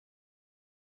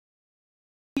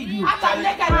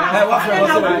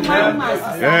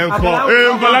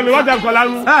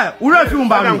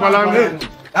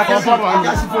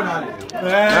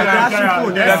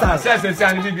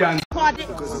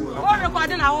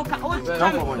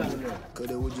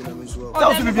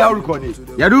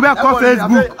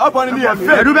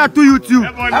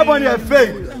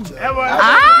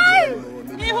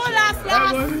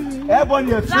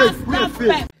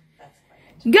video.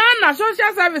 Ghana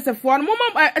social service for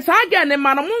mama saga ne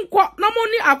man munko na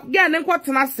moni akga ne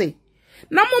kwatena se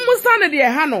na mumu sane de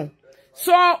ha no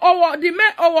so owo the me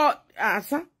owo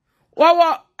asa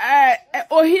owo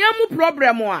ohiamu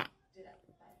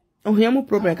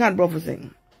problem can't bro for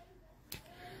saying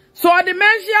so the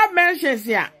mentions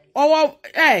here owo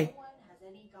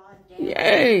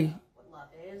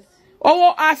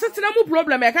owo asetena mu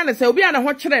problem e kan say obi ana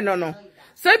ho kire no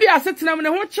Sabi asetena mu ne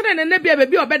ho kire ne bia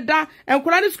baby obeda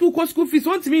enkura ne school fees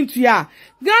won timi ntua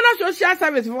Ghana social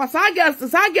service for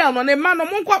saga no ne ma no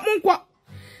monko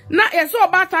na yeso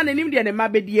obata na nim de ne ma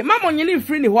bedie ma monye ne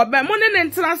free ne ho ba mo ne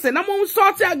ntena se na mo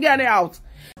sort again out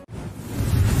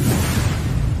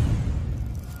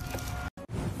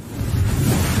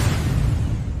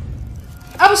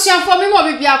Abusian for me mo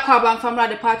bibia kwa ban famra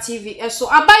de party TV eso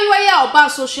abayiwa ya oba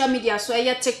social media so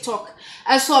eye TikTok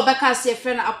eso obeka se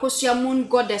friend akosua moon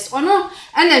goddess ono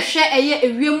ene hwe eye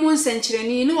ewiemu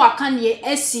nsenkyereni ni waka ne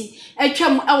esi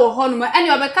atwam ewo ho no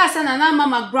ene obeka se na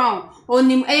McBrown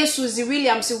onim eye Suzy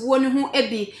Williams wo ne ho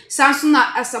ebi sanso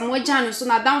na asamwaja no so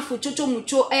na danfo chocho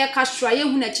mucho eye kashra ye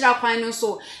hu na kira kwan no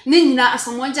so ne nyina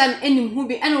asamwaja no enim hu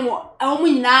bi ene wo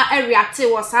nyina react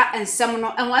wo sa ensem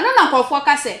no enwa na nkofo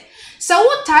ka se so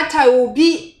what tata will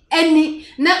be any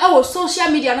na our social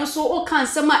media no so o kan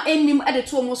sama enim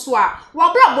edeto mo so a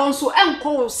wa bra bon so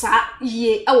enko sa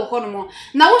ye e wo hono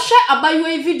na wo hwe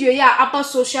abayo video ya apa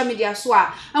social media so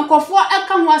a enkofo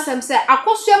eka ho asem se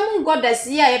akosua mu goddess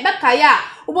ya ye beka ya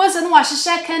ubonse no wa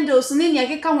hye candles ne ne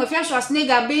akeka ho Afia Schwar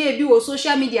snega be bi wo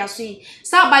social media so yi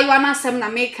sa abayo na asem na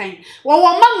mekan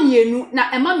wo mamienu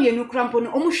na emamienu krampo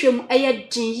no omuhwem eye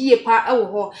din yie pa e wo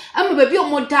ho ama ba bi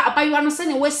omoda abayo no se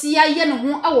ne wasi ya ye ne ho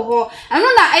e wo ho eno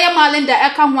na Malinda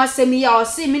eka ho asemi ya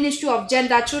Osei Ministry of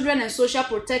Gender, Children and Social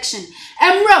Protection.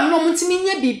 Emram no mutimi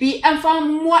nye bibi emfa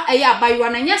mwa eya abayiwa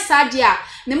na nya sade a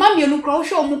ne mamienu kra wo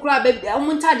hwe omukra baby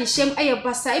omuntade hyem eye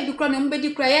basa ebi kra ne mbedi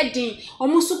kra ye din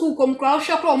omusuku kom kra wo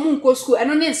hwe kra omunko school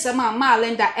eno ne nsem a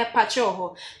Malinda epa che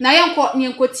ho na yenko ne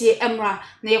nkotie emra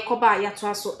na yekoba yato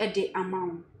aso ede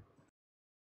amawo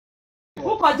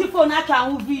Who got the phone at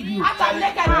our video?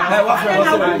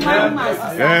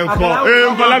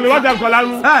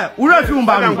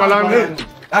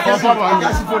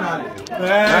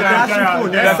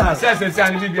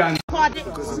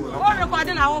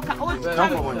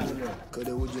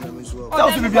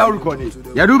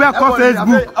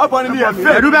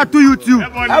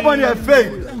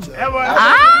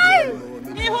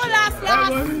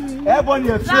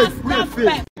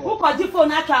 Who got the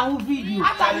phone at our video?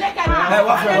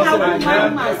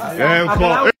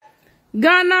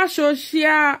 Ghana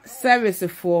social service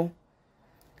for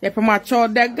premature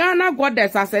the Ghana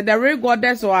goddess I said the real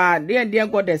goddess or the Indian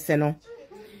goddess no.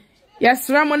 Yes,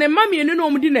 Ramon and Mammy no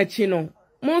mudina chino.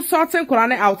 Mon sorting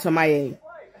Korane out of my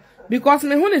because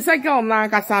me when is a girl na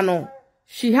kasano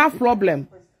she have problem.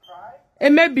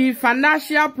 It may be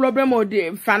financial problem or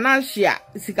the financial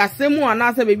sikasemu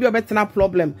anasa baby or better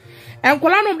problem. And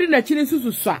Kolano did the chin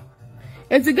susa.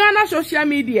 It's Ghana social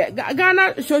media,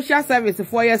 Ghana social service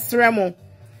for your Remo.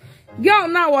 Girl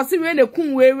now was when the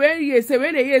kum where you say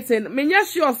when they say, Menya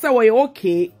sure say we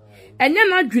okay. And you're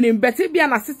not dreaming better be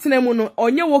an assistant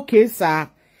on your okay, sir.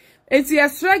 It's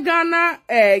your Ghana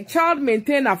child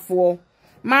maintainer for.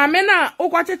 Ma mena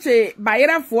okwacheche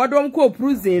bayera for don't co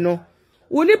pruzino.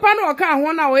 Unipa no ka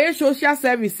ho na we social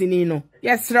service ni no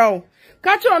yes raw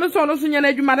catch on so no so nya na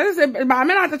adwuma na se ba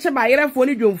me na tache ba yere fo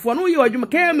ni dwomfo no ye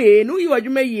adwuma ka me no ye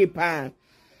adwuma yi pa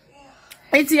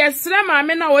enti yes ra ma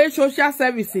me na we social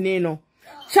service ni no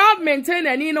child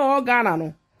maintainer ni no Ghana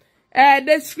no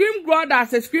the scream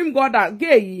god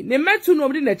gay ne metu no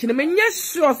obdi na chi ne menye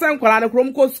sure se nkwala na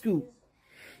krom ko school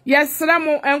yes ra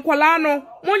mo enkwala no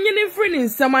monye ni free ni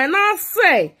nsema na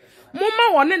say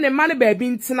Mama wone ne mane baby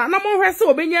ntina na mo hwese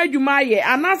obenya adwuma ye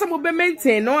anasa mo be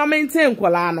maintain no maintain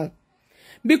nkola no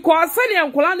because sani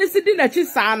nkola ne sidi na chi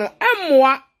saa no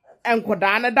emmoa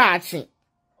enkoda na daachi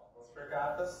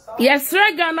yes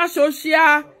Ghana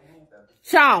social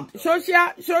child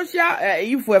social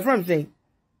if we from saying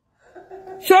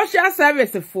social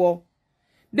service for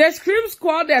the scream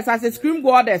squatters as a scream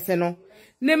goddess no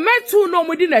ne metu no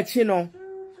mudi na chi no.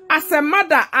 As a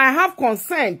mother, I have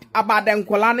concern about the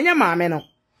nkola na mama no.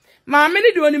 Ma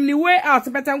many do him the way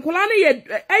out, but Unculani ye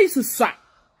Aisusa.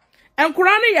 And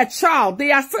Kurani a child,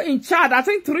 they are still in charge. I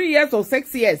think 3 years or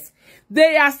 6 years.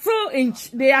 They are still in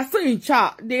charge.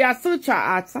 They are still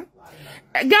charged.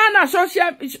 Ghana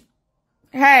social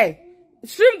hey,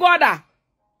 stream goda.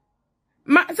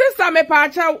 Ma sister me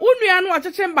pacha, unua no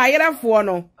acheche ba yerefo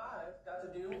no.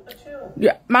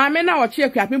 Yeah, ma me na oche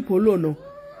kwapin polo no.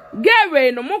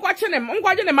 Gewe no monkwache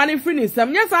ne mani free ni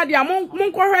sam. Yes ade a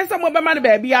monkwohwe sam obema ne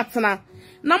ba bi atena.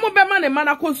 Na mobema ne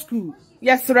mana ko school.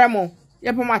 Yes remo.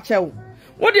 Yepoma chew.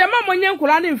 Wo de ma monye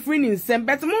nkura ne free ni sam,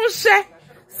 but mon hye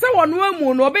se wono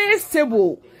amu no be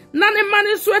stable. Na ne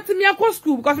mani so atimi akọ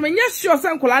school because me nya sure se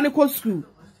nkura ne ko school.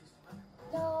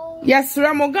 Yes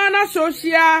remo Ghana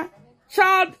social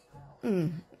child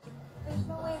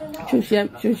social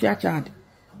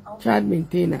child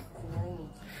maintainer.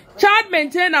 Child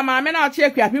maintainer ma me na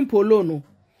check yapin polo no.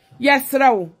 Yes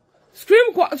rawo.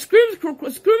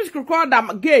 Screams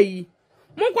recorder gay.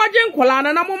 Mon kwaje nkola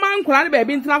na mo man nkola ne ba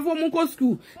bi ntenafo mon ko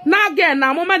school. Na again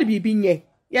na mo ma de bibi nye.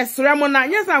 Yes rawo na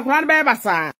yes nkola ne ba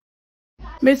basa.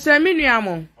 Mr.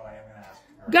 Minuamo.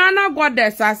 Ghana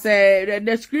goddess as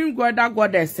the scream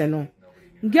goddess no.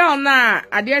 Girl na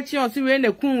adechi on si we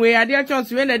na kun we adechi on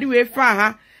si we na di we fa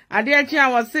ha adechi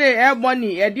an wo say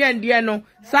ebony ede no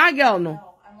sa girl no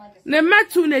ne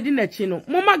matu na di na chi no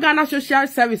mama Ghana social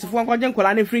service fo nkoje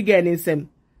nkola ne free girl nsem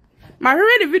ma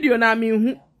hwe the video na me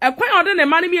hu ekwan ode ne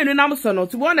mane mienu nam so no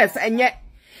to be honest enye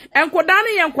enkoda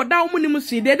ne ye nkoda omunim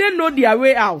si they don't know their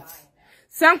way out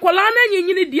se nkola na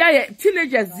nyinyini dia ye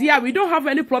teenagers dia we don't have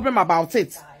any problem about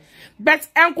it. But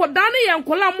enkoda ne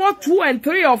yenkola more 2 and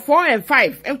 3 or 4 and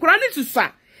 5. Enkola ne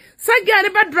susa. Sa gya ne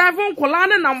be drive enkola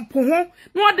ne nam po ho.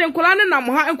 No de enkola ne nam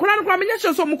ha. Enkola ne kwa menye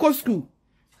so mu ko school.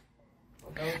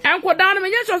 Enkoda ne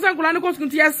menye so enkola ne ko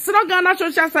school. Yes, Ghana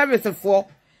social service for.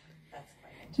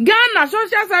 Ghana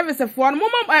social service for. Mo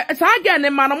sa gya ne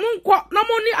ma no mo nko na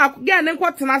mo ni gya ne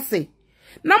nko tena se.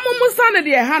 Na mo musa ne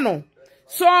de ha no.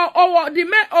 So owo the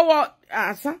me owo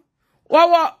asa.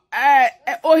 Owo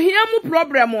ohiamu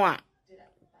problem wa.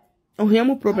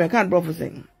 Ohiamu problem can't brother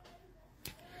saying.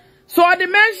 So the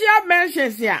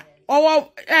mentions here.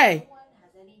 Oh, hey.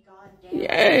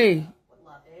 Hey.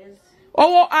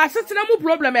 Oh, I said no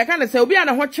problem. I can't say, we are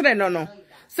not children, no.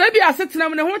 So be I said to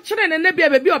them, no children and maybe a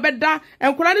baby or better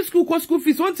and Kurani school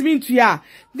fees won't mean to ya.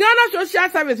 Ghana social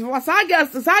service for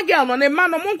Sagel on a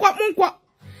man or monqua.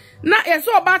 Na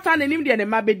so about an Indian and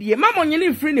my baby. Mamma, you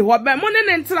need free what by money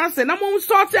and trust and I'm going to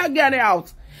sort again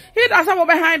out. He does some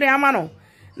behind the amano.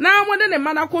 Now one in a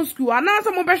manako school, and now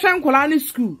some of Beshan Kolani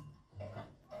school.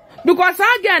 Because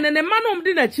again, and a man of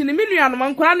dinner, Chinimilian,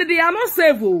 one Kolani, they are not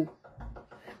safe.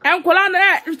 And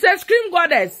Kolani says, Scream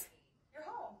Goddess.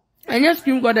 And your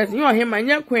Scream Goddess, you are him and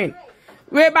your queen.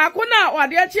 Way back now, or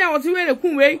the Chia was in a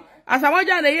cool way, as I want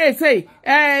say,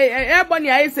 Ebony,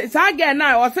 I say, Sagan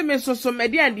now, or some so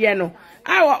median diano.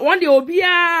 I want the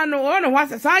Obiano, or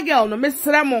what's a Sagel, no Miss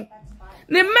Ramo.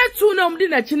 Ne metu na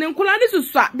umdina chine nkulani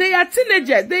suswa. They are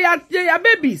teenagers. They are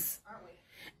babies.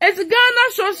 It's Ghana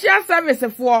social service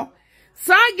for.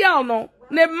 Sa girl no.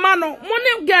 Ne mano.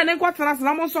 Mone girl ne kwa tana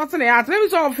sana mo sorte ne ya. Tene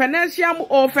so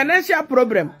financial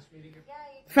problem.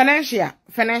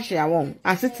 Financial won.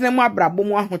 Asitene mo abrabo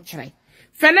mo ahokyere.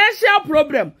 Financial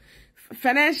problem.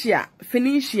 Financial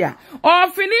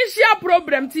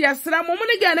problem ti yesra mo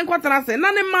ne girl ne kwa tana se.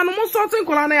 Na ne mano mo sorte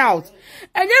nkulani out.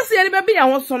 And yes, you baby, I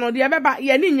was son of the Abba,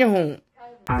 ye in your home.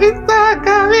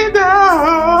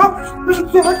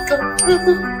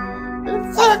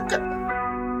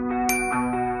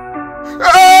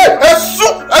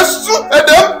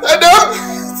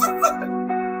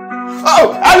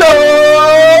 Oh,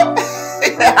 hello.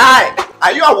 Hi.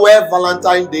 Are you aware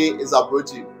Valentine's Day is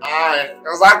approaching?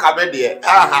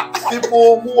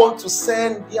 People who want to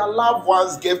send their loved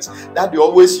ones gifts that they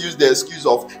always use the excuse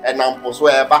of and I'm this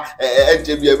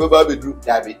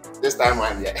time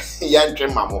around here.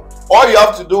 All you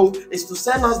have to do is to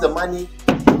send us the money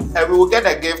and we will get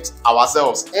a gift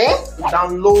ourselves.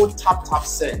 Download Tap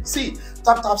Send. See,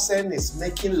 Tap Send is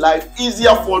making life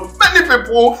easier for many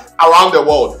people around the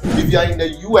world. If you are in the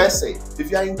USA, if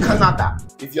you are in Canada,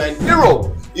 if you are in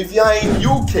Europe, if you are in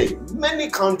UK, many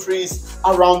countries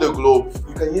around the globe,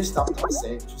 you can use Tap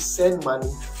Send to send money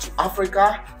to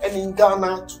Africa and in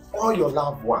Ghana to all your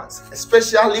loved ones,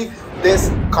 especially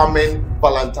this coming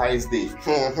Valentine's Day.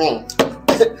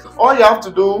 All you have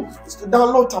to do is to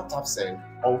download Tap Send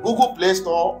on Google Play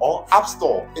Store or App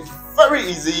Store. It's very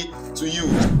easy to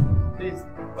use. Please,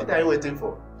 what are you waiting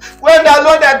for? Well,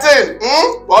 download that thing.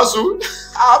 Bosu,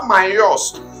 have my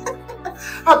yours.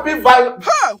 Happy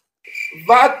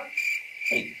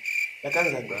Happy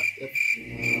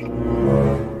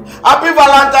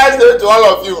Valentine's Day to all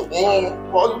of you.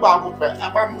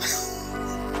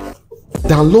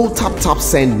 Download Tap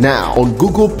Send now on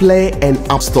Google Play and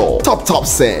App Store. Tap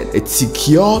Send. It's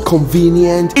secure,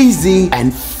 convenient, easy,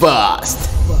 and fast.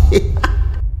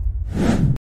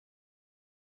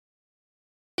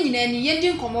 Ni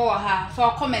yendin komo wa ha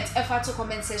for comment efa to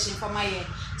comment section for my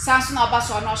sanso na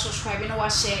baso na subscribe na wa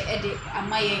share e de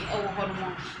amaye e wo ho no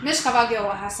mo next cover girl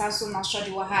wa ha sanso na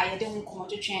shodi wa ha ye de hu komo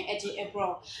twetwen e de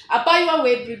ebro abayiwa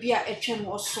we bibia etwem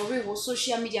osori wo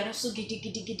social media no so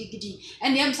gidi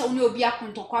ene em sa woni obi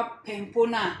akontokwa pempo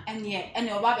na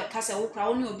ene oba be kase wo kra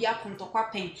woni obi akontokwa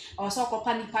pen o so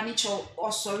kopa nipa ni cho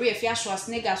osori Afia Schwar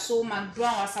snega so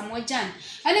McBrown wasamojan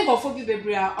ene gofo bi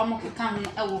bebria omokeka hu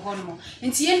e wo ho no mo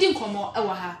nti yendi nkomo e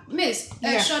wo ha miss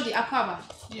shodi akwaba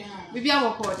bibia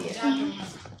wo ko de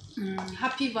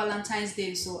happy Valentine's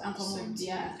Day so nkomo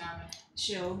bia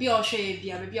sure bi o hwe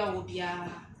bia bibia wo bia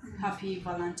happy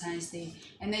Valentine's Day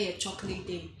and then your chocolate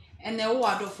day and then wo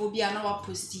adofo bia na wa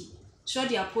posti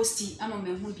shodi a posti ama me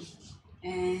hu bi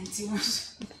nti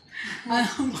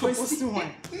I'm posting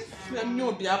one. Me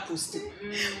obi a posti.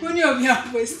 Woni obi a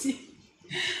posti.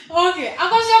 Okay,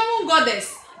 akosia mun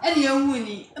goddess. Eni ehu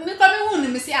ni. Me kwa me hu ni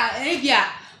me say e bia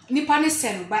nipa ne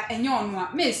sen ba enye ono a.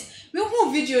 Miss, me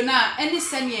hu video na eni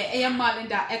sen ye eye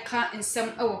Malinda eka nsem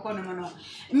e wo kono mo no.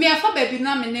 Me afa ba bi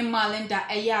na me ne Malinda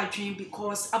eye adwen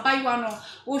because abayiwa no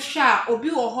wo hwa obi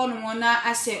wo ho no na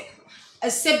ase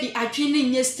bi adwen ne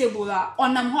nye stable a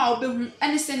onam ho a obehu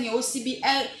eni sen ye osi bi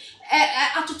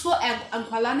atoto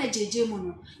ankwala na jeje mu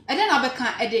no e de na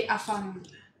beka e de afa no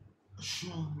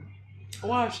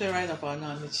What I right about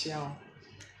now me chia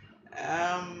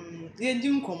yendi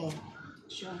nkomo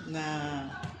sure na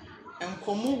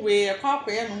nkomo we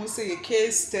akwakoye no say ye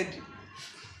case study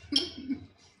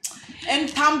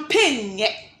and campaign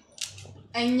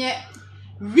enye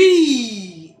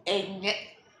enye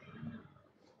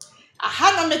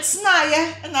aha na metena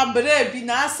ye na bra bi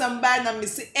na asamba na me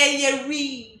say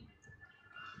eye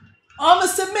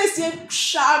almost a message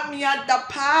shot me at the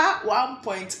pa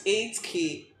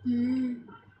 1.8k.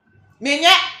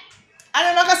 Menya, I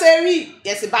don't know what I say.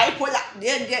 Yes, bipolar.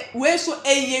 Yeah, where so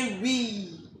a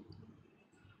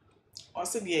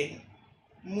also the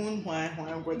moon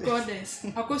goddess.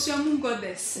 Akosia moon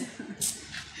goddess.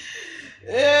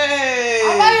 Hey,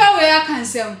 why I can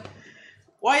say.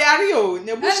 Why are you? And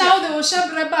now they will share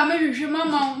breba maybe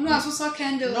mama no aso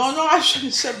candles. No, I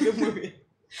shouldn't share your movie.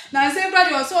 Na say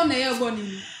brother was on na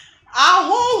boni.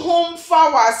 Ahonhom fa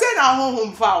wa say na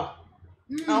ahonhom fa.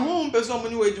 Ahonhom person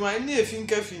money we dwan na efin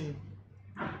kafin.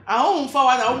 Ahonhom fa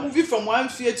wa na move from one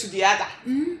fear to the other.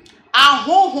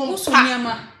 Ahonhom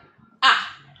pa.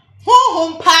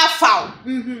 Honhom pa fa.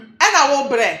 Na wo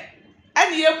bre.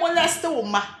 And ye molest wo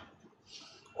ma.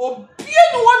 Obi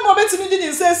no one mo betimi di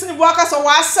nsense ni bo aka so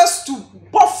access to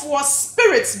both for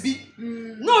spirits be.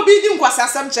 No be di nkwasa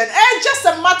assumption. Just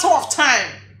a matter of time.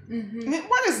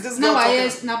 What is this now?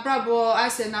 Yes, na brabo. I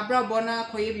said na brabo na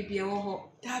koye bibie wo ho.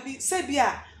 Dabi say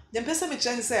bia, the person me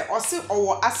chen say or say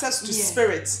or access to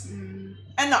spirits.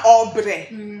 And na all bre.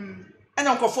 And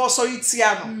na nkofo sorry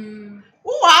tia no.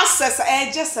 Who access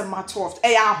just a matter of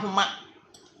ahoma.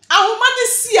 Ahoma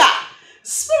this year.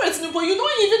 Spirits you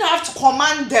don't even have to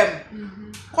command them.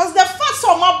 Cause the first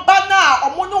of my banner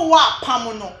or mono wa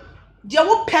pamono. Dia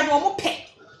wo pe no mo pe.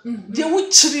 Dia wo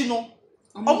chiri no.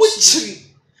 Omo chiri.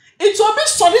 It will be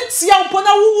solid tia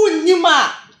upona wu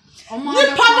nyima.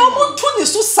 Ni pa no mo tu ni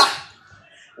so sa.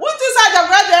 What is that the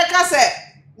brother say?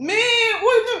 Me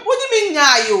woni me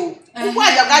nyaayo. Wo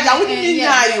ajagaja woni me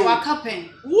nyaayo. Wa kapen.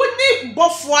 Woni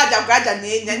bofo ajagaja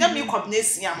na nya me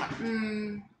kwabnesi ama.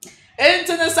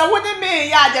 Entene sa woni me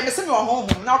ya aja me se me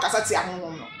honhom na okasa ti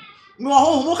ahonhom no. Me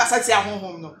honhom okasa ti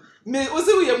ahonhom no. Me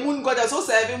ozi we moon god so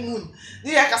serve moon.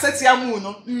 Ni ya kasa ti moon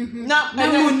no. Na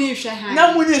moon ni hwe han.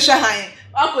 Na moon ni hwe han.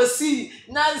 Akosi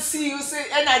na see you say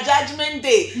na judgment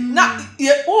day. Na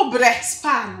ye obre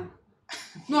span.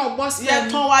 No boss ye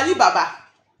ton wali baba.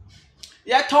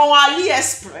 Ye ton wali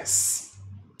express.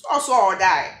 Also all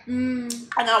die. And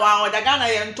our order Ghana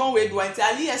ye ton we do anti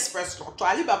Ali Express to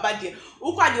Ali Baba de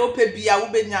ukwa de ope bia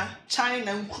ubenya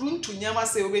China nkruntu nyama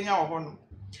se ubenya wo no.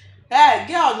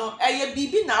 Girl no eye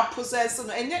bibi na possess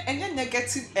no enye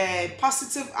negative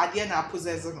positive ade na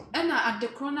possess no. Na ade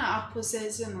kro na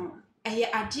possess no eye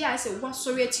ade a se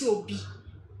wasori ati obi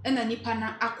na nipa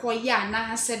na akoya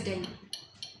na ase den.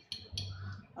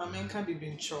 Amenka bibi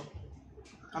ncho.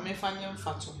 Amefanya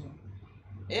mfato ho.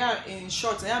 Yeah, in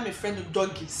short, I am a friend of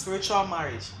doggy, spiritual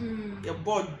marriage. Your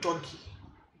board doggy.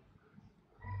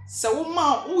 So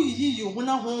woman who you when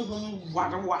I home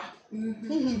wadawa.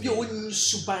 Who be when you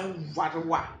suban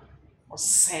wadawa or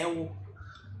sell.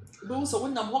 Those are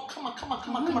when I'm come on.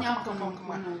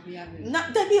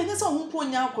 Not that be a who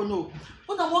point out no.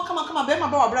 When I walk come on, be my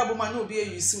brother man no be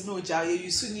you soon no jail, you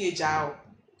soon near jail.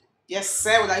 Yes,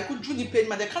 sir, I could do the pain,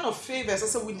 but the kind of favors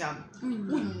as a winner.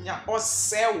 Or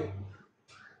sell.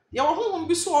 Your home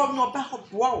be so no back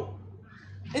of wow.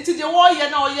 It's the war ya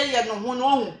no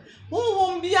one.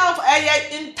 Who be out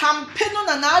in Tampeno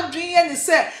and I drink and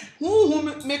say, who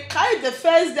may carry the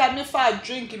first day me for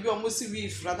drink if you almost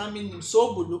reef rather mean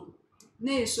so bulu.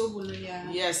 Nay, so bulu,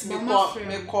 yes, me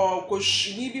call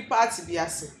be party be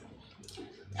as.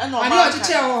 And I know to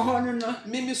tell no.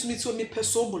 Mimi Smith will me per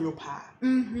so bulu pa.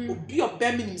 Be your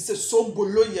bemin says so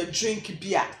bulu your drink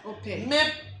beer. Okay. Me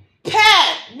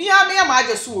me I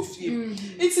just so few.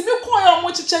 It's me call your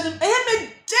much channel. I am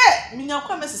dead. Me now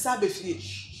come as a Sabbath fee.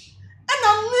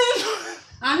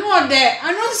 I know there.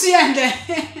 I don't see there.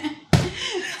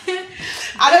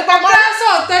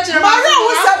 Maria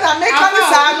who said that make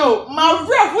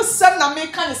Maria who said that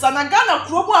make and Ghana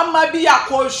Krobo might be a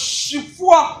call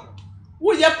shifua.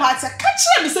 Who ye party? Catch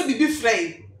me say be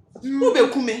free. Who be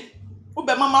kume? Who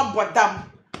be mama bodam?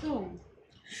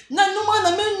 Na no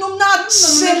man me no na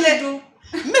chele.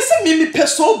 Me say me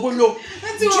peso bolo.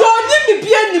 Johnny me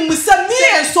bia ni musa me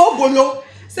en so bolo.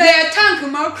 Say a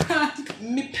tank my crank.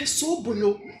 Me peso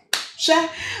bolo. She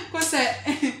ko say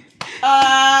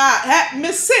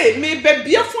me say me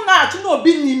baby afuna atu na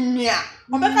obi nimia.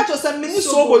 Obeka to say me ni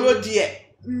so bolo de.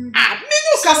 Me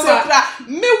no kase kra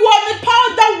me wo me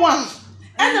powder one.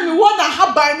 And me want to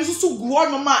have by me so go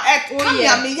no ma come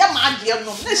here me ya ma de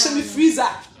no. Na she me freezer.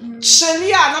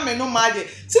 Cheli na me no ma de.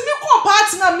 Ti me ko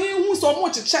party na me hu so mo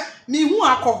cheche me hu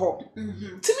alcohol.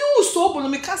 Ti me hu so bolo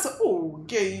me ka say oh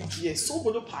gay yes so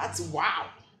bolo party wow.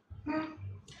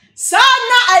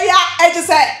 Sana aya e just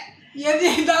say ye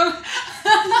dey down.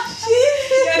 Ye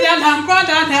dey down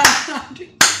kwanda.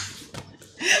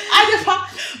 Adefa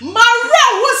Maria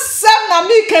who sem na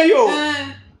me kan yo.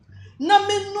 Na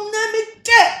me no na me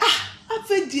de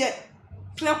afedie.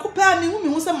 Preocupa me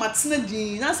hu say matena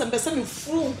din na say be me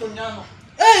furu nkonya no.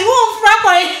 Eh who fra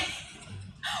boy.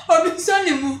 Obi so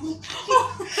ni mu.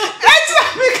 Eti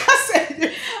me ka say.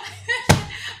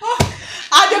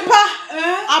 Adepa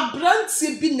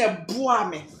abrantie bi na boa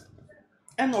me.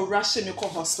 E no rush me ko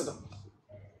hospital.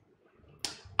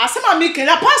 Asema me can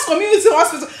pass community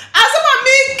hospital. Asema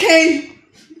me can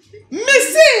me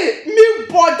say me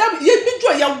boda ye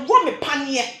video ya wo me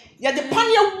panie. Ya de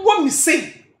panie wo me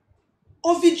say.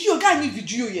 O video ga ni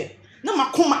video ye. Na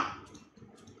makoma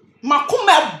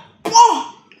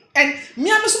bo and me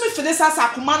am so me fede sa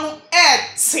akoma no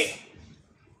ete.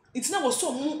 It's na was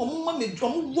so omuma me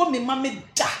wo me ma me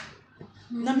da.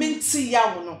 Na me nti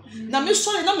ya wo no. Na me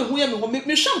so na me hu ye me ho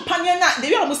me champagne na de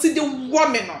we almost see the wo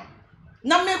me no.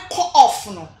 Na me call off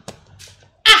no.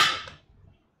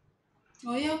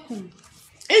 Oh yeah kum.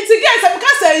 Enti guys am ka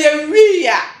say ye wi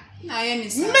ya. Na ye ni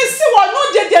sa. Me si wo no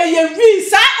je de ye wi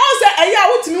sa o say eya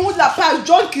wotimi hu la pass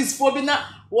junkies for bi na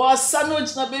was sano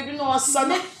na baby no was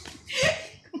sano.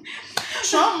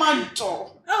 Trauma to.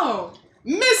 Oh.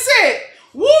 Me say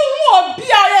wo obi a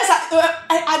yes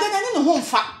adena ne ho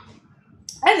mfa.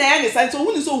 E na ye ni sa so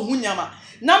hu ni so hu nyama.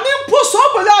 Na me mpo so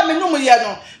bola me no mo ye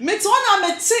no. Me to na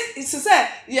me ti it say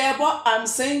yeah but I'm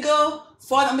single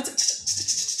for me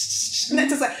net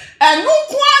say and no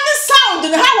kwani sound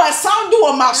and how I sound do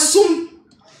on my sum.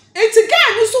 It's a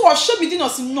guy who so was be did no.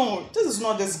 This is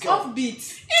not this girl. Offbeat.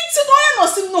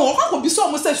 It's no. How could be so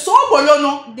almost say so bolo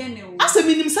no. As a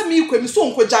minimum say me kwemi so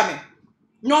onko jame.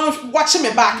 No watch me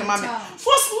back, mommy.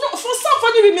 For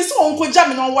somebody me so onko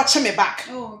jame no watch me back.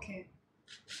 Oh okay.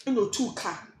 You know 2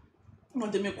 car. No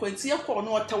de me kwenti e ko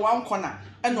no wata wan kona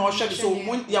e na o hwe so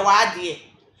mun ya wa ade.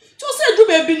 To say do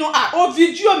baby no o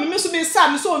video me so me sa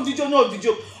me so on video no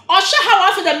video. O hwe how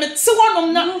after that me ti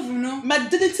wonom na no. Ma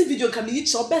delete video ka me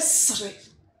yichi obesre.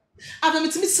 Aba me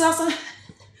timi sasa.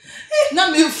 Na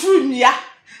me furu nia.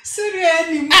 Siri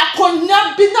ani.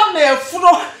 Akonya bi na me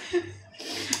furu.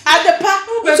 Adepa.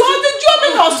 So video me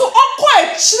no so okọ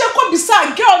e chire ko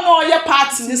bisa girl no ye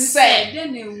party ni say.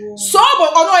 So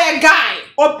but ono ye guy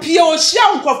opie o hia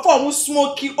nkofo mu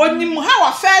smoky onim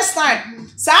how first time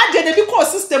sa de na bi ko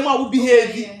system a wo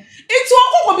behave it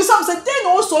okọ bi some say dey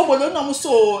no so but no mo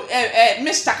so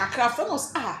Mr. Kakra for no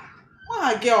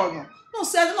why girl no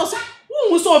say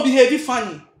who so behave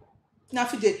funny na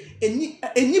fi de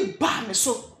eni ba me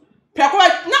so peko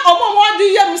na omo do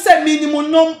ye me say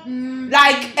minimum no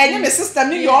like any my sister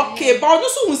me okay but no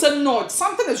so say no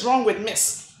something is wrong with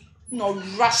miss no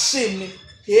rushing me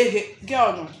hey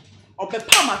girl no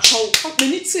obepa ma chow me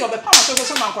ni ti obepa ma chow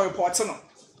so man ko report no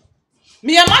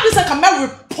me ya ma be say come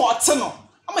report no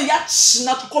ama ya chi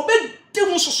na to be de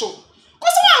mu so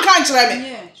cause one kan kire me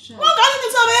sure one kan ni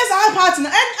say be say party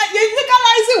and you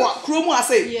legalize what kromu I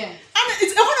say and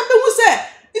it's e wanna be who say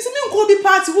it's me nko bi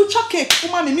party who chop cake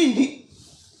kuma me ndi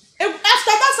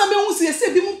after that some be who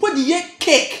say bi mu podi ye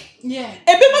cake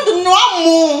ebe do no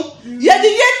amu ye de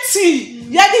ye tea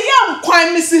ye de ye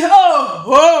nkwan me si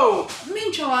oh me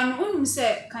ntwa no unum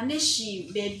say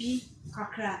kaneshi baby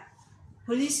kakra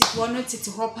police wono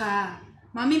titi ho pa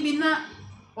mami bi na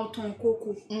oton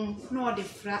koko no de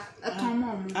fra aton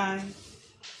mom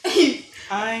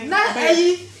ai na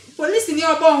ayi police ni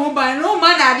obo ho ban no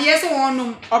man na de se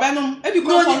wonum obenum e bi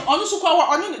ko onu su kwa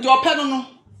onu de ope no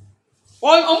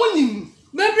omunim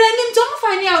bebre nim to mo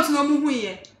find out no mo hu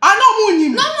ye ana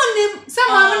omunim no mo nim se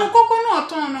mama no koko no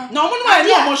oton no na omunim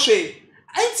ani omo hwe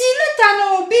anti later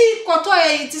no obi koto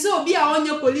ye ti se obi a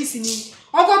onye police ni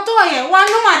okoto ye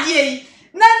wanu ma de yi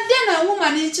na de na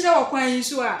woman ni kire okwan yi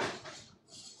so a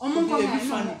omo ko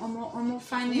omo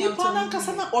find out ni pa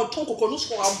kasa na oton koko no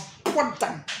so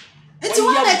abodan enti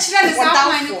won na kire ni sa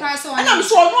kwan ni kwa so ana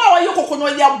so no a waye koko no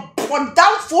ya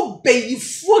abodan fo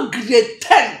beyifo grade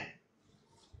 10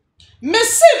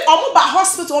 Messi omo ba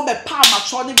hospital be pa ma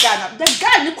cho ni Ghana the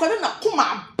guy ni kwani na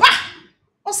kuma ba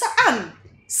osa an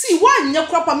see why nya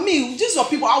kwapa me these are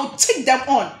people I will take them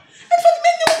on and for me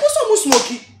ni so mo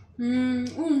smoky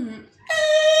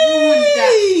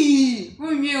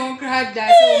me on crowd that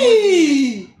so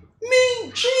me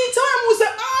treat time was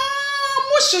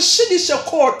mo shishidi she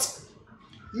court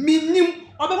minim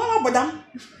obama bodam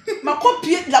ma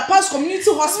copy la pass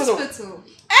community hospital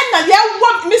and na ya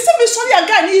work me say me sorry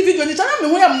again ni video ni tana me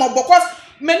ho ya mo because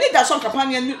me need that some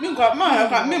companion me nko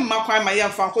ma kwan ma ya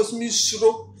fa cause me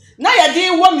suro na ya dey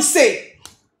wo me say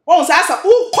won say asa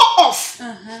who cut off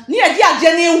ni ya dey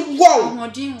age ni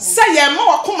wo say ya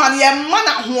ma wakoma na ya ma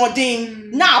na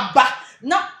hoodin na aba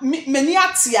na me ni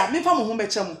atia me fa mo ho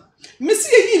becha mo me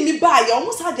see yi mi ba ya o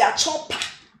mo sa dey a chopper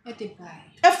e dey buy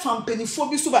e fam penifo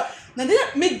bi so ba na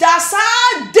me da sa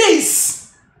days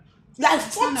like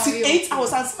 48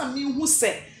 hours and na me hu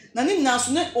say na ni na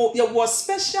so ne ya was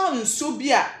special in so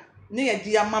bia ne ya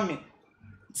dia mame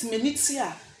ti me ni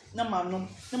tia na manom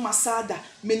na masada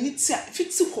me ni tia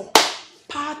fiti ko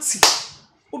party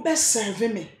o be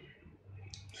serve me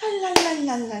la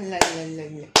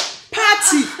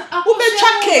party o be twa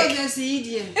cake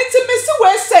enti me si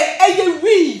we say eye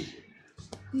wi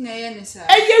na ye ne sa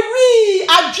eye wi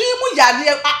adwimu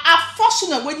yare afoso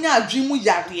na wanya adwimu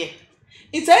yare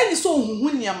enti eye ni so huhu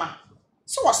niama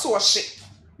so wo hye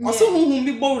wo huhu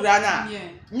bi bowura na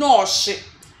no hye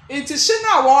enti hye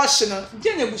na wo hye no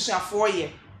je na busuafo ye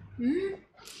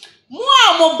mo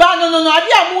amo ba no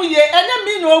ade amu ye ene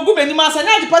mi no ogu beni ma sa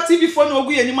na Adepa TV fo no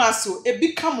ogu ye ni ma so e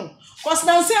bi kamo cause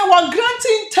na say one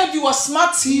granting interview was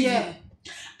Smart TV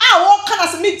what kind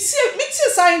of me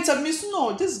say interview me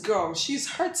no this girl she's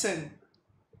hurting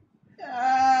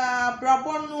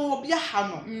brabo no obi ha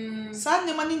no sa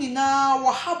ne mani ni na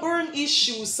wa harboring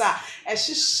issues e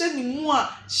hye ni mu a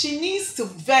she needs to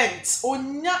vent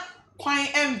onya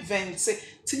kwan vent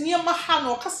tinia ma ha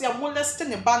no kase ya molest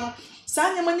ne ba no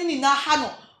sa ne mani ni na ha no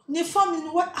ne family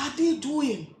what are they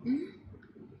doing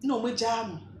no me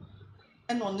jam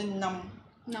e no ne nam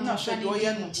na hwe do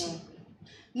ye no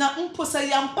na mposa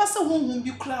ya mpasa honhum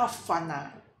bi kra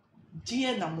fana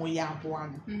die na mo ya aboa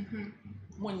no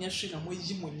mo nya hwe na mo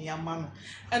yi mo ni ama no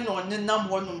e no ne nam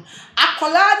wonum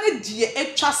akola ne die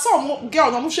etwa so mo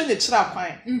girl no mo hwe ne kira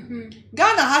kwan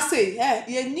Ghana ha say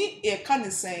ye ni e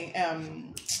kan say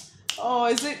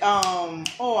is it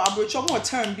abrocho mo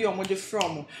term bi o mo de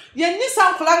from ye ni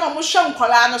san kola na mo hwe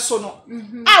nkola no so no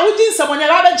wo din se mo nya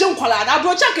ba je nkola na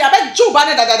abrocho ka ya ba ju ba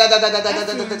ne da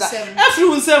every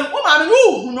unsem o ma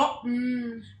no hu no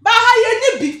ba ha ye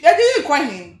ni bi ye di kwa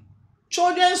hin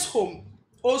children's home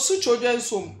osu children's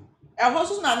home e ho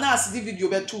so na nurse di video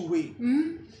be two way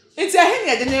enti a hen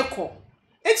ye de ne ko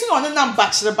enti no na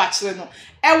bachelor no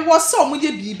e wo so mo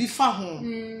ye bibi fa ho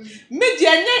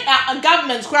media ne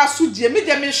government kra so die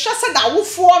media me hwe se da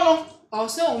wofo no o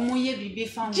so mo ye bibi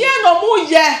fa ho die no mo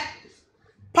ye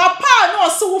papa no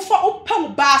so wo fa opa wo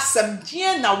ba asem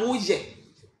die na wo ye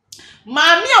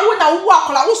maami a wo na wo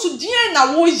akola wo so die na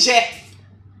wo ye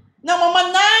na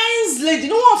mama nice lady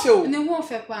no wo fe o ne wo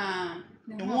fe pa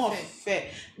ne wo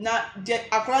fe na de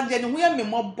akola de ne ho ye me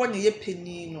mobo ne ye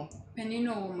pani no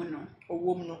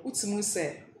wo mu no utimu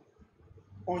se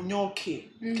onyoke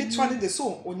ketwani de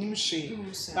so onim hwe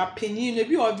na pani no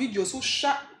bi o video so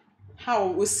hwa how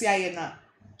wo si aye na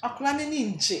akola ne ni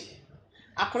nje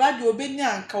akola de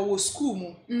obenya anka wo school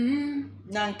mu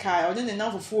na nka o ne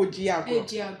na fofo odi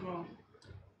agro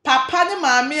papa ne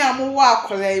maame amowo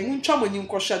akola e mu ntwa moni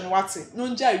nkwohwe no wate no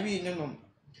nja wi ne no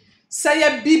say ya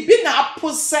bibi na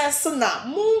possess na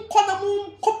munko na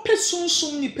munko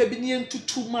pesunsun ni pe bi ne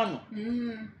entutu ma no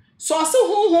so ase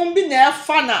honhom bi na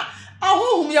efa na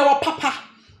ahonhom ya wo papa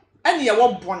ene ya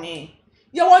wo bone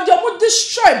ya wo de mo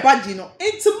destroy body no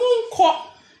enti munko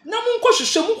na munko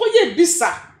hwehwe munko ye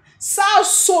bisa sa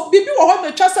so bibi wo ho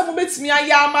na twase mo betimi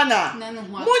aya ama na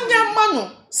munya ma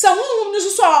no se honhom ni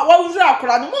so wa wura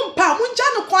akora no mumpa munja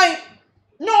no kwan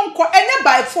no nko ene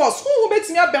by force who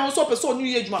betimi aben so person no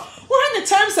ye djuma wo ha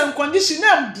terms and condition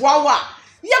na mboa wa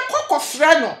ye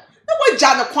kokofre no na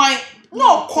wagya no kwan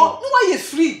no ko no wa ye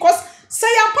free cause say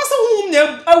am person who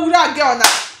na awura girl na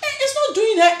it's not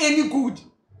doing her any good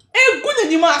e good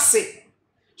ni ma ase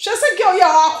she say girl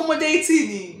ya accommodate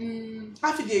ni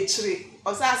afi dey chire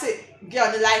o say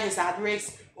girl the life is at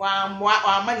risk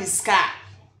wa money scar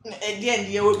at the end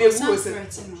you will be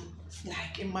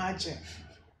like imagine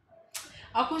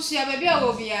Akusia baby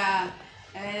obia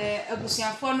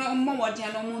abusiafo no mmomode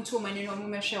no monto mani no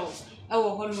mmehwe wo ewo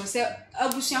ho no se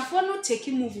abusiafo no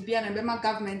take move bia na be ma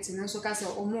government no so ka se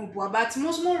omo bua but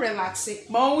mo relax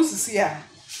ma wo sisi a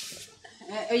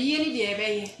ayi ni de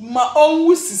ebeye ma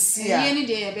onwu sisi a ayi ni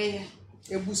de ebeye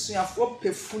abusiafo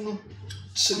pefunu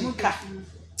chimika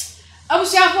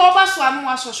abusiafo oba so anu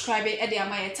wa subscribe e de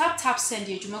amaye tap send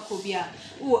ejuma ko bia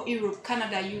wo Europe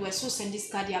Canada US so send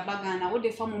this card ya bagana wo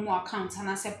de fam mo account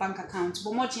na se bank account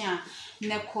bo mo dia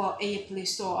ne ko Play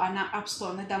Store ana App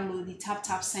Store na download the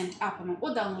tap send app no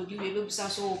o download you be busa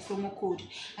so promo code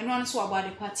and one so about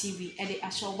the Part TV e de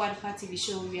asho about the Part TV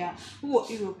show wia wo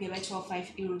Europe e be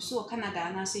 €5 so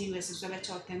Canada na se US so be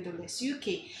 $10 UK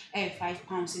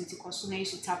 £5 into cost na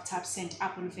use tap send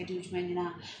app no fe de ujuma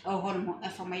nyina hormo e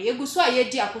fama yegu so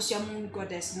ayedi akosua moon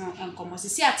goddess no enkomo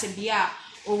sisi atebia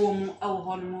owo mu ewo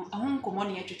hono ahon komo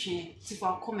ne atwetwe ti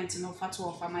for comment no fato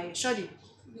of amaye shodi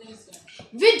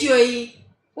video yi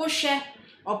wo hwe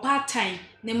opa time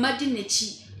ne madi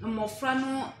nechi mmofra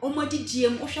no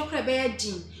omodidiem wo hwe kra be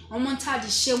yadin omontade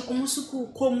hyem omusuku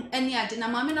kom ani ade na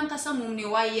maame na nkasa mum ne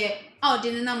waye a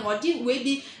ode ne na modi we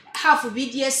bi half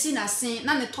video si na sen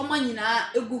na ne toma nyina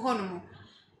egu hono mo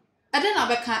ade na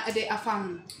beka ade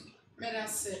afam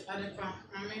Medase adepa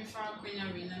amefa kwenya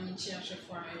we na michi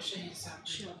ahwefo a ehwe nsa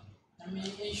sure na me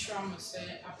ensure mo se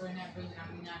abona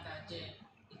munya daje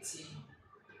iti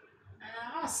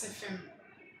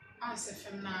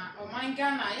asefem na o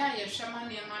manga na ya yehwema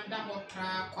ne ma da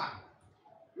hotra kwa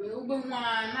we ubehu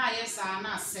na yesa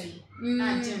na asai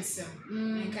na jensem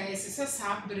nka yesese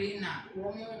sa bre na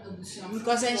wo mo abusuafo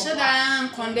because ensure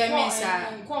that condemn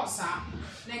sa nkosa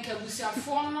nka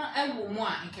abusuafo na ewo mu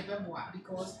a nke beboa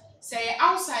because say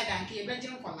outside and ke beje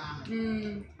nkola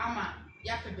ama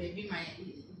ya pe baby my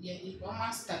ye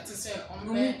almost start to say on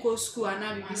go school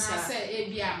ana bi say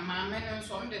ebia ma me no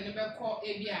so de ne be ko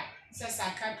ebia say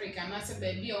psychiatric and say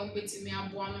baby o betimi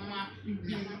aboa no ma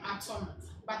ne atom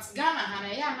but Ghana ha na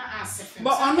ya na asefem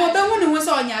but ono be hu ne ho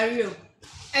say onyare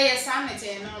o yes am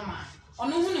te normal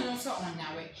ono hu ne ho say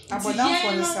onyare abodam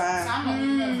for the sa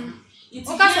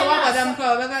o ka say wa badam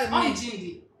ko be ga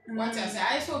me what I say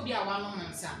I so be a one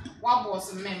month wa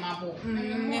boss me mabo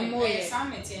me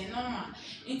summit normal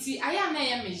nti aya na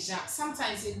ya meja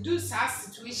sometimes it do sad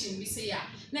situation we say ya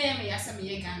na ya me ya say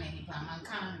me Ghana ni pa man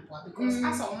kan mpo because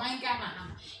as o man Ghana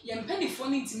na ya mpani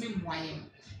phone ntimi mwaye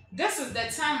this is the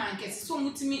time and get so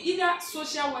mutimi either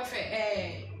social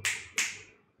welfare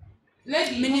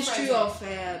lady Ministry of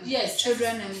yes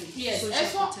children and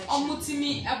social protection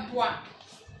omutimi eboa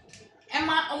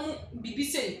ema omu bibi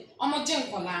say omo je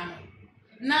nkola no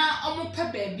na omo pe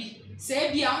baabi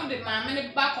say bia on de maame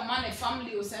ne ba koma ne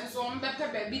family o sense on be pe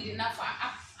baabi di na fa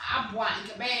aboa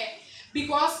nke be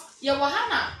because ye wo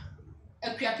hana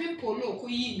akuapim polo ko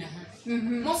yi na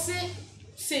mo say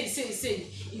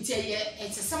nti ye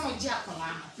etese mo je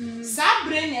akola no sa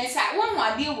brain na say won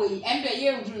ade we endo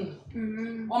ye hu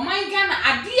o man Ghana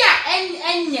ade a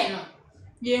enye no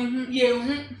ye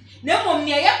hu na mom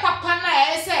ne ye papa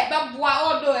na e say be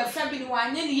boa odo e fa bi ni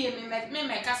wanye ni ye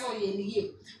me ka so ye ni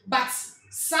ye but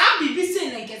sa bibi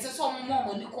say na nke so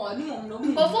mo ni ko ni mom no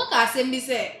before ka say bi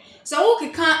say so wo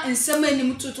keka nsem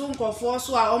anim tutu nkofo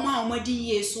so a omadi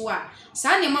ye so a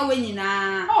sa ne ma we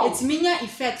nyina etiminya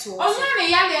effect wo onya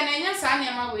ne yale na enya sa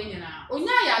ne ma we nyina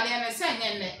onya yale na se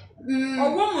enya ne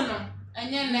owo mu no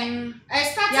enya ne I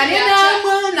started yale na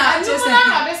mo na just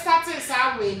na be started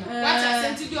sa we no what I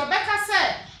said to you obeka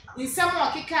say in some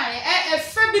more kika e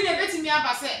fa bi na betimi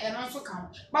aba se e no so kan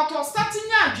but o starting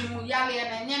ya adwemu yale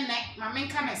na enye ne ma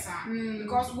menka me sa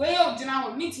because way of dina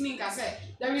ho meet me nka say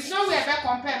there is no way be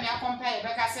compare me compare be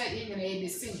ka say e nyere e the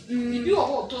same bi o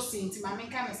ho to sent ma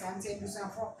menka me sa nti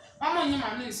ebusafo mama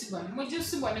nyima no esi bone mo je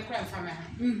si bone kra mfa me ha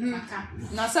aka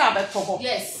na say abetobo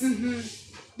yes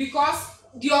because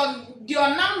your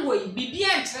nam way bibi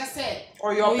interest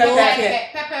or your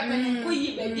pepper ko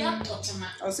yi baby atotema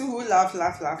I see who laugh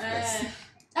yes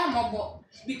amobo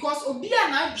because obi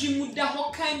na adwemu da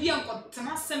ho kan bi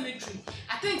ankotena cemetery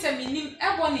I think say minim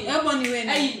ebony we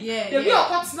yeah the bi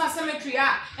okotena cemetery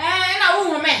na wo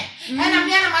hu me na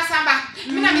me na masamba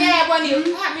me na me ebony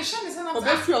me show me say na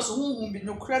obefri oso hu bi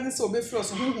no kra ni say obefri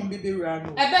oso hu bi be wura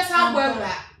no ebe sa agbo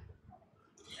ewura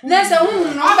nese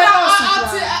hu no be oso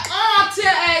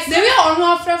the way onu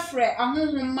afrefre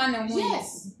ahunhun ma na hu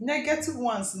yes negative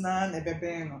ones na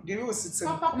bebe no the way sit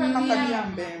papa bi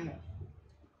ambe no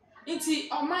Inti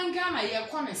omanga na ye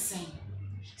konesen.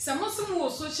 Se mo se mo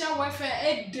social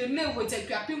welfare de na with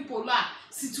equipment a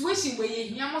situation where ye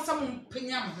hia mo se mo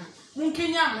mpenya mo. Mo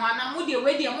nkenya mo ana mo de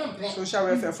we de mo mpe. Social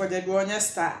welfare for the onye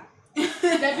star.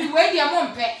 Da bi we de mo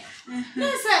mpe. Na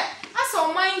se asa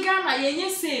omanga na ye nye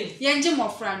save. Ye nje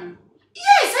mofra no.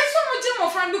 Yes, I saw mo je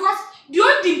mofra because the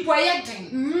old employer thing.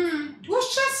 Wo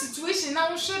share situation na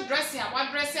wo share dressing and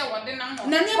what dress e wo de na ho.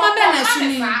 Na niam be na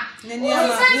suni.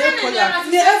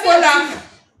 Ne ekola.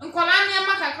 Nkola niam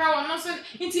kakra wo no so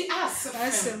nti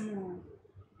asem.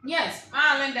 Yes,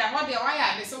 Linda, what the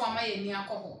why they say wa ma ye ni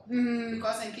akoho.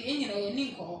 Because nke enyina ye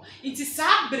ni nkoho. Nti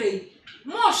sabre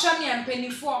mo hwa me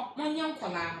ampanifo mo nye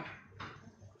nkola no.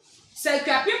 Say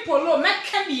kwapi polo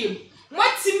meka biem.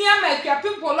 Mwatimi ama kwapi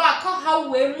polo akọ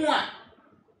we mu a.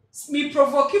 Me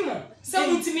provoke mo. Say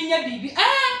mutimi nya bibi.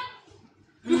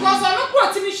 Because I no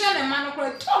go timi hwe na ma no ko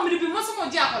to me bi mo so mo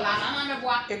ji akola na me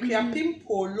boa. Kwapi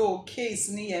polo case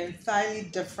ni entirely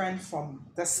different from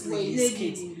this lady's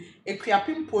case.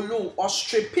 Kwapi polo or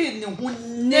stripping ni hu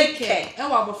naked. E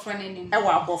wa abofra nenim. E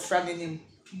wa abofra nenim.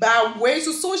 But way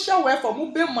to social welfare mo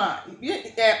be ma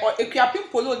kwapi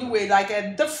polo ni way like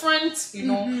a different, you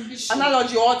know,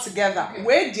 analogy altogether.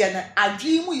 Where dey na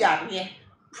adwimu yare.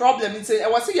 Problem is I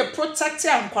was say you protect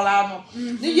ankwala no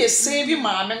you save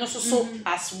maame no so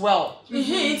as well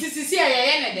it is see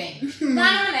ye ne den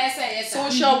na na say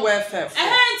social welfare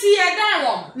nti ye dan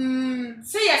wo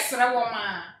say yesre wo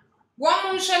ma wo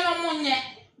mo hwe no mo nye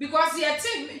because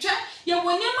ye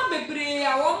wonye ma bebre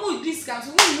a wo mo discount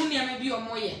wo hu ne ma bi o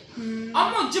mo ye o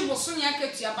mo jiboso ne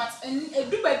akatua but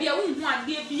edu ba bi a wo hu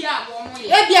ade bi a wo mo ye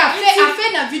e bi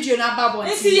afe na video na babo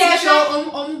nti ye show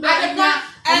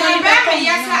be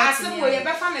yesa asem wo ye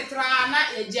be fa ne tra na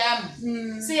ye jam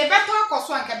se ye be to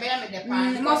akoso anka be me de pa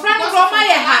mo fra no bro ma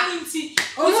ye ha nti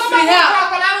o mo free ha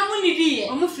akola no mu ni di ye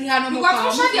o mo free ha no mo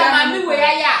because so dia ma mi we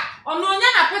ya ono onya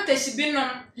na pete bi no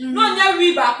no onya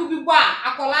wi ba ku bi bo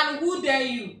a akola no who dare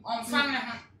you on fa ne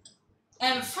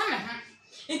ho fa ne ho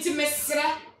nti mesre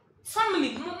family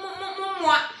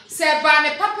mo se ba ne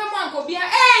papa mo anko bia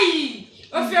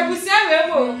Ofia busia we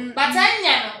mo but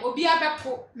anya no obi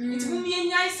abepo nti mu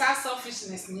nya isa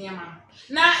selfishness niema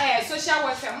na social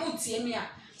welfare mo tie mi a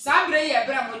sabre ye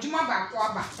bra mo djuma ba ko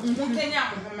aba mo kenya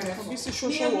mo homere fo bisi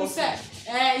social welfare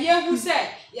ye hu se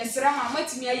yesra ma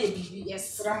matimi aye bibi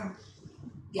yesra mo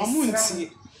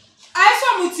amunti ai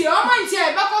so muti o ma nti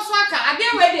e bako so aka ade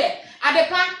we de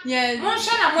adepa mo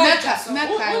hwe na mo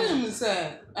meka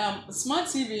say Smart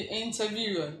TV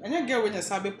interview and you get when you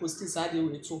sabe post this ade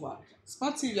we to ba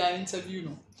Smart TV interview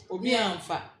no obi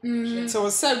anfa so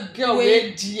say girl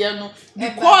we die no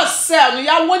because say no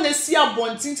ya wona si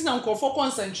abontin na nkofo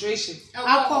concentration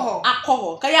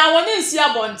alcohol ka ya wona si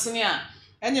abontin a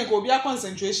enye go obi a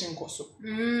concentration koso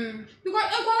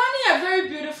because Nkolani are very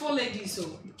beautiful ladies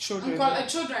so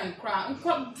children cry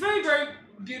very very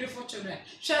beautiful children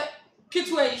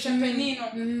kitwe champagne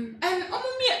and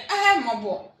omumi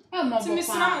mobo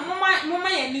timisna mama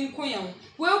ya ninku yan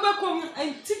we obekom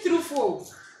titrufo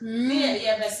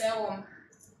ye bese wo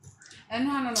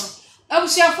eno no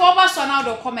abusiafo ba so na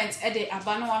do comment e de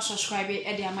aba no wa subscribe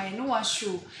e de amaye no wa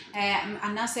show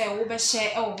anase wo be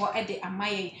share e wo ho e de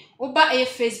amaye wo ba e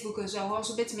Facebook so ho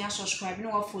so betimi subscribe no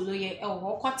wa follow ye e wo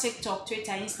ho ko TikTok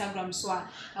Twitter Instagram so a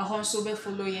ho so be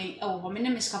follow ye e wo ho me ne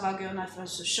miskava girl na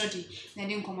so shodi na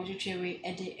de nkomo twetwe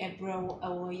e de ebro e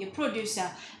wo ye producer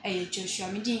e ye Joshua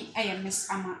Midi e ye Miss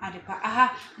Ama Adepa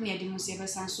aha ne de musie be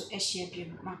sanso e share bi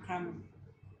makram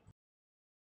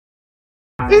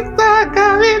Está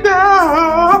caminhando.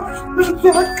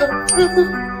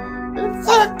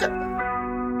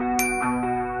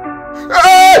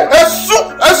 Hey,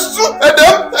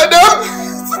 Adam.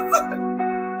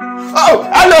 Oh,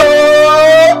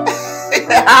 hello.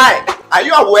 Hi. Are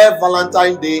you aware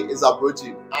Valentine's Day is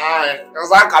approaching?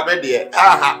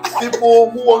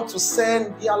 People who want to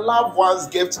send their loved ones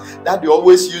gifts that they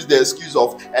always use the excuse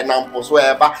of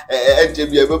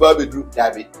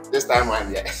this time around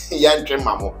here.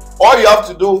 All you have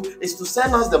to do is to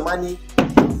send us the money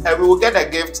and we will get a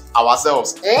gift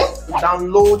ourselves.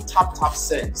 Download Tap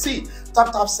Send. See,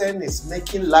 Tap Send is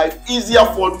making life easier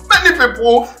for many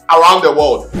people around the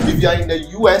world. If you are in the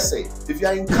USA, if you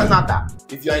are in Canada,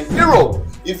 if you are in Europe,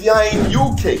 if you are in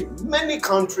UK, many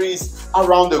countries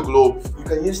around the globe, you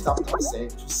can use Tap Send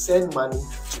to send money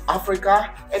to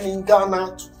Africa and in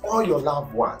Ghana to all your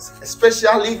loved ones,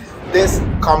 especially this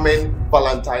coming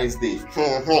Valentine's Day.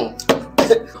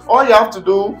 All you have to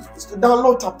do is to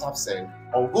download Tap Send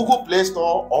on Google Play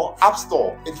Store or App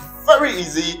Store. It's very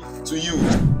easy to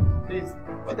use. Please,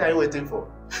 what are you waiting for?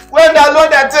 Well, download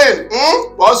that thing.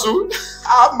 Bosu,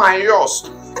 have my yours.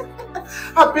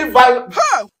 Happy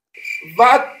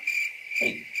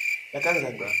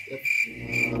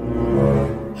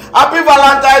Happy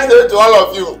Valentine's Day to all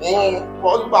of you.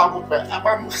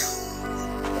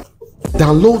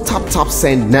 Download Tap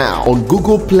Send now on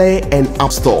Google Play and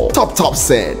App Store. Tap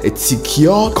Send. It's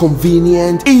secure,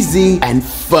 convenient, easy, and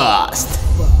fast.